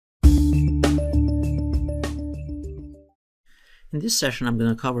In this session, I'm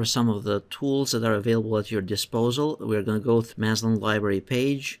going to cover some of the tools that are available at your disposal. We're going to go through Masland library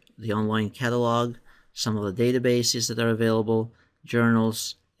page, the online catalog, some of the databases that are available,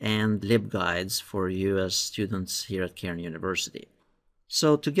 journals, and libguides for you as students here at Cairn University.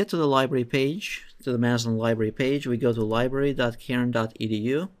 So to get to the library page, to the Masland library page, we go to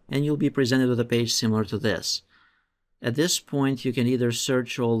library.cairn.edu, and you'll be presented with a page similar to this. At this point, you can either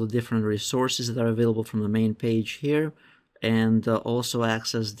search all the different resources that are available from the main page here, and also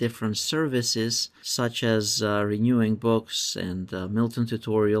access different services such as renewing books and Milton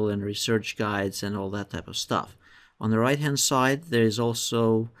tutorial and research guides and all that type of stuff. On the right hand side, there is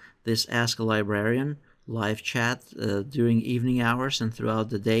also this Ask a Librarian live chat during evening hours and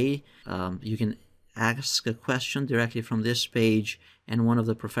throughout the day. You can ask a question directly from this page, and one of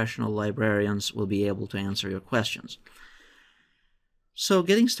the professional librarians will be able to answer your questions. So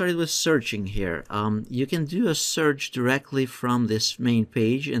getting started with searching here, you can do a search directly from this main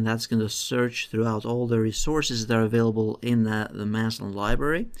page, and that's going to search throughout all the resources that are available in the Masland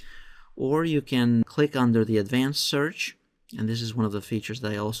library. Or you can click under the advanced search, and this is one of the features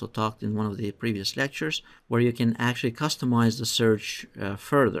that I also talked in one of the previous lectures, where you can actually customize the search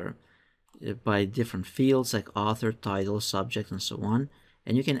further by different fields like author, title, subject, and so on.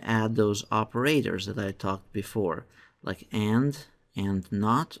 And you can add those operators that I talked before, like and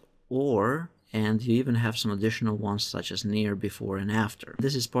not, or, and you even have some additional ones such as near, before, and after.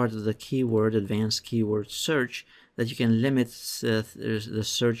 This is part of the keyword, advanced keyword search, that you can limit the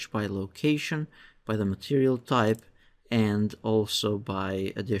search by location, by the material type, and also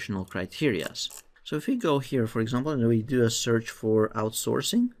by additional criteria. So if we go here, for example, and we do a search for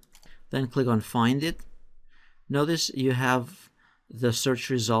outsourcing, then click on Find It. Notice you have the search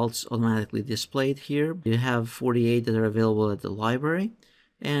results automatically displayed here. You have 48 that are available at the library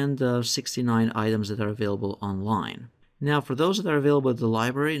and 69 items that are available online. Now, for those that are available at the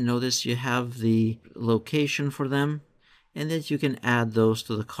library, notice you have the location for them and that you can add those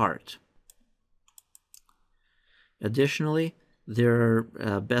to the cart. Additionally, there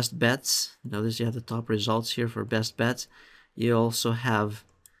are best bets. Notice you have the top results here for best bets. You also have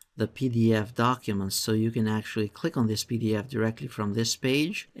the PDF documents, so you can actually click on this PDF directly from this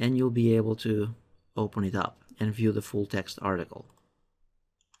page, and you'll be able to open it up and view the full text article.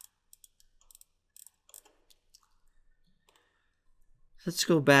 Let's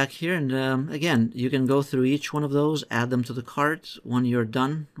go back here, and again, you can go through each one of those, add them to the cart. When you're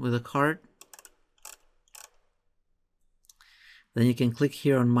done with the cart, then you can click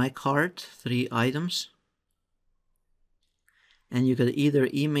here on My Cart, 3 items. And you could either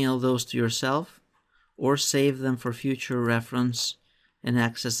email those to yourself or save them for future reference and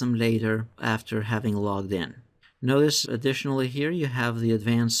access them later after having logged in. Notice additionally here you have the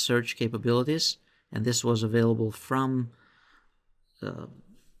advanced search capabilities, and this was available from the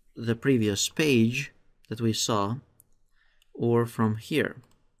previous page that we saw, or from here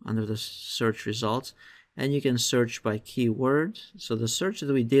under the search results, and you can search by keyword. So the search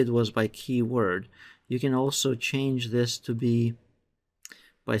that we did was by keyword. You can also change this to be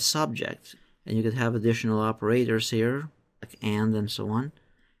by subject, and you could have additional operators here like and so on,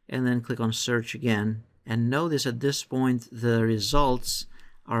 and then click on search again. And notice at this point the results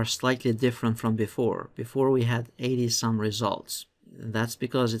are slightly different from before. Before we had 80 some results. That's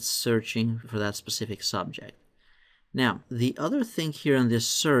because it's searching for that specific subject. Now, the other thing here in this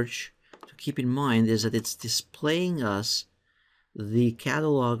search to keep in mind is that it's displaying us the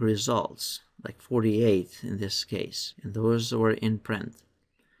catalog results, like 48 in this case, and those were in print.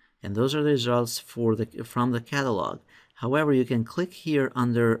 And those are the results from the catalog. However, you can click here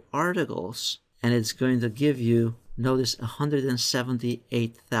under articles, and it's going to give you, notice,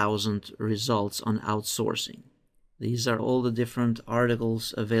 178,000 results on outsourcing. These are all the different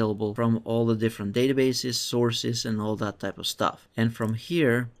articles available from all the different databases, sources, and all that type of stuff. And from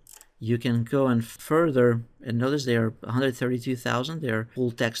here, you can go and further, and notice there are 132,000. They are full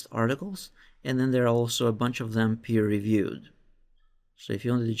text articles, and then there are also a bunch of them peer-reviewed. So if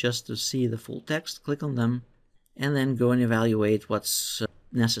you wanted just to see the full text, click on them, and then go and evaluate what's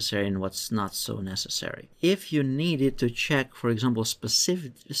necessary and what's not so necessary. If you needed to check, for example,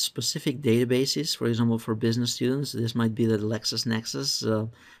 specific databases, for example, for business students, this might be the LexisNexis.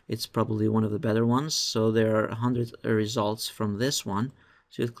 It's probably one of the better ones. So there are 100 results from this one.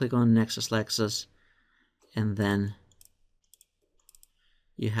 So you click on LexisNexis, and then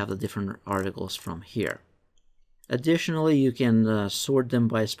you have the different articles from here. Additionally, you can sort them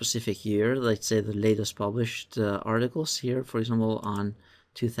by a specific year. Let's say the latest published articles here, for example, on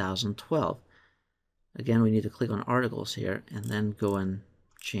 2012. Again, we need to click on articles here and then go and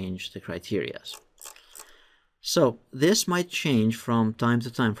change the criteria. So this might change from time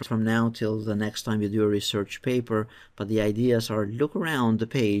to time, from now till the next time you do a research paper, but the ideas are look around the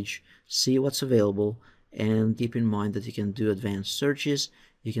page, see what's available, and keep in mind that you can do advanced searches.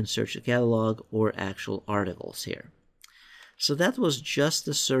 You can search the catalog or actual articles here. So that was just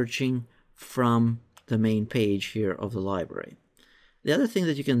the searching from the main page here of the library. The other thing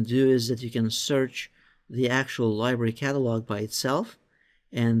that you can do is that you can search the actual library catalog by itself.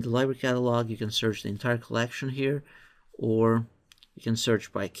 And the library catalog, you can search the entire collection here, or you can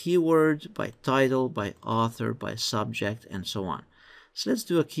search by keyword, by title, by author, by subject, and so on. So let's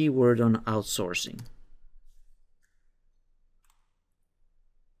do a keyword on outsourcing.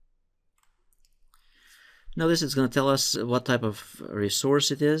 Notice it's going to tell us what type of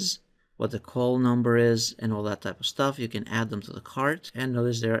resource it is, what the call number is, and all that type of stuff. You can add them to the cart, and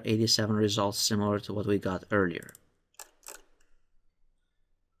notice there are 87 results similar to what we got earlier.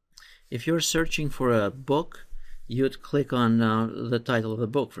 If you're searching for a book, you'd click on the title of the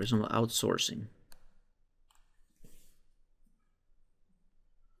book, for example, outsourcing.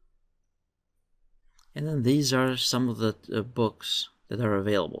 And then these are some of the books that are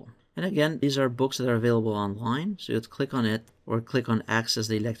available. And again, these are books that are available online. So you'd click on it or click on access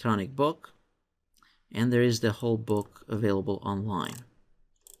the electronic book. And there is the whole book available online.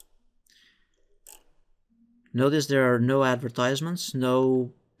 Notice there are no advertisements,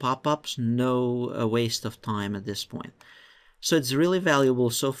 no pop-ups, no waste of time at this point. So it's really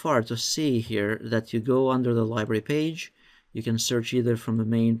valuable so far to see here that you go under the library page. You can search either from the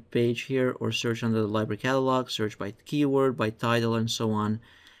main page here or search under the library catalog, search by keyword, by title, and so on,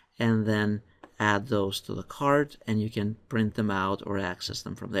 and then add those to the cart, and you can print them out or access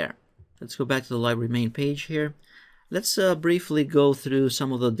them from there. Let's go back to the library main page here. Let's briefly go through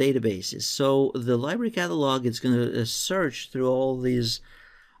some of the databases. So the library catalog is going to search through all these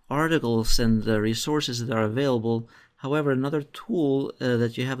articles and resources that are available. However, another tool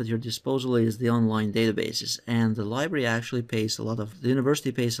that you have at your disposal is the online databases, and the library actually pays a lot of, the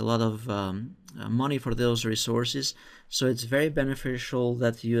university pays a lot of money for those resources, so it's very beneficial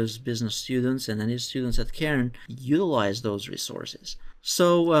that you as business students and any students at Cairn utilize those resources.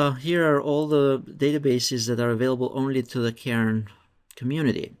 So here are all the databases that are available only to the Cairn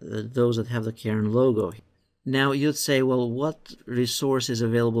community, those that have the Cairn logo. Now you'd say, well, what resource is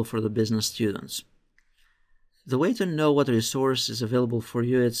available for the business students? The way to know what resource is available for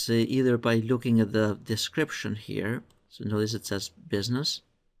you, it's either by looking at the description here. So notice it says business.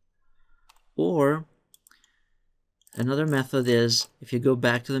 Or another method is if you go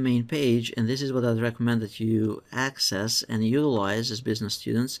back to the main page, and this is what I'd recommend that you access and utilize as business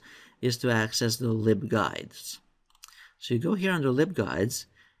students, is to access the Libguides. So you go here under Libguides,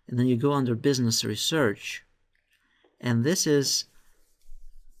 and then you go under business research. And this is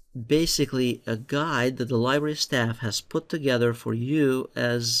basically a guide that the library staff has put together for you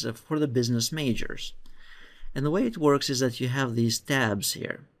as for the business majors. And the way it works is that you have these tabs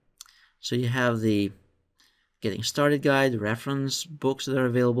here. So you have the Getting Started Guide, reference, books that are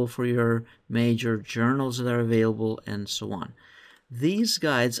available for your major, journals that are available, and so on. These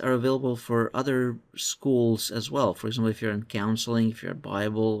guides are available for other schools as well. For example, if you're in counseling, if you're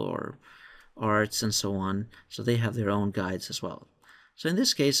Bible or arts and so on. So they have their own guides as well. So in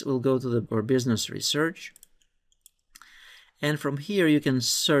this case, we'll go to the business research. And from here, you can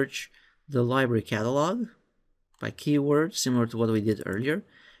search the library catalog by keyword, similar to what we did earlier.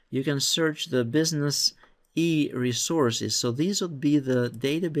 You can search the business e-resources. So these would be the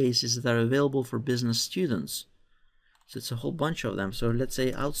databases that are available for business students. So it's a whole bunch of them. So let's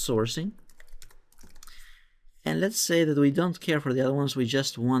say outsourcing. And let's say that we don't care for the other ones, we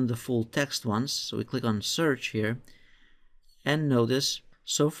just want the full text ones. So we click on search here, and notice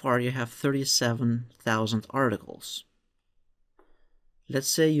so far you have 37,000 articles. Let's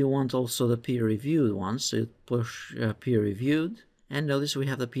say you want also the peer-reviewed ones, so you push peer-reviewed, and notice we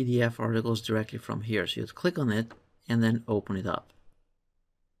have the PDF articles directly from here. So you'd click on it and then open it up.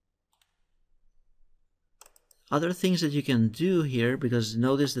 Other things that you can do here, because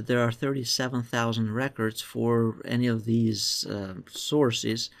notice that there are 37,000 records for any of these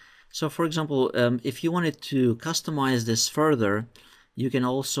sources. So for example, if you wanted to customize this further, you can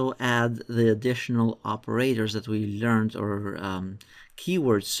also add the additional operators that we learned, or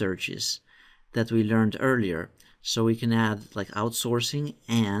keyword searches that we learned earlier. So we can add like outsourcing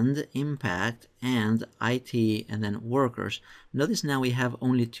and impact and IT and then workers. Notice now we have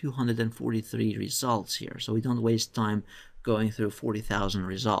only 243 results here. So we don't waste time going through 40,000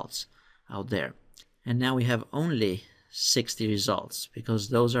 results out there. And now we have only 60 results because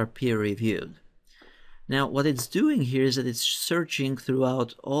those are peer-reviewed. Now what it's doing here is that it's searching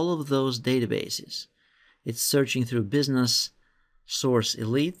throughout all of those databases. It's searching through business source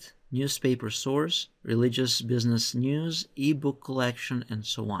elite, newspaper source, religious business news, ebook collection, and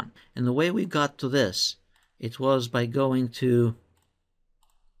so on. And the way we got to this, it was by going to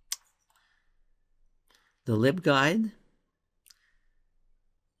the Libguide,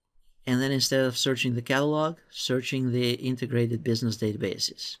 and then instead of searching the catalog, searching the integrated business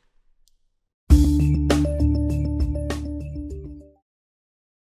databases.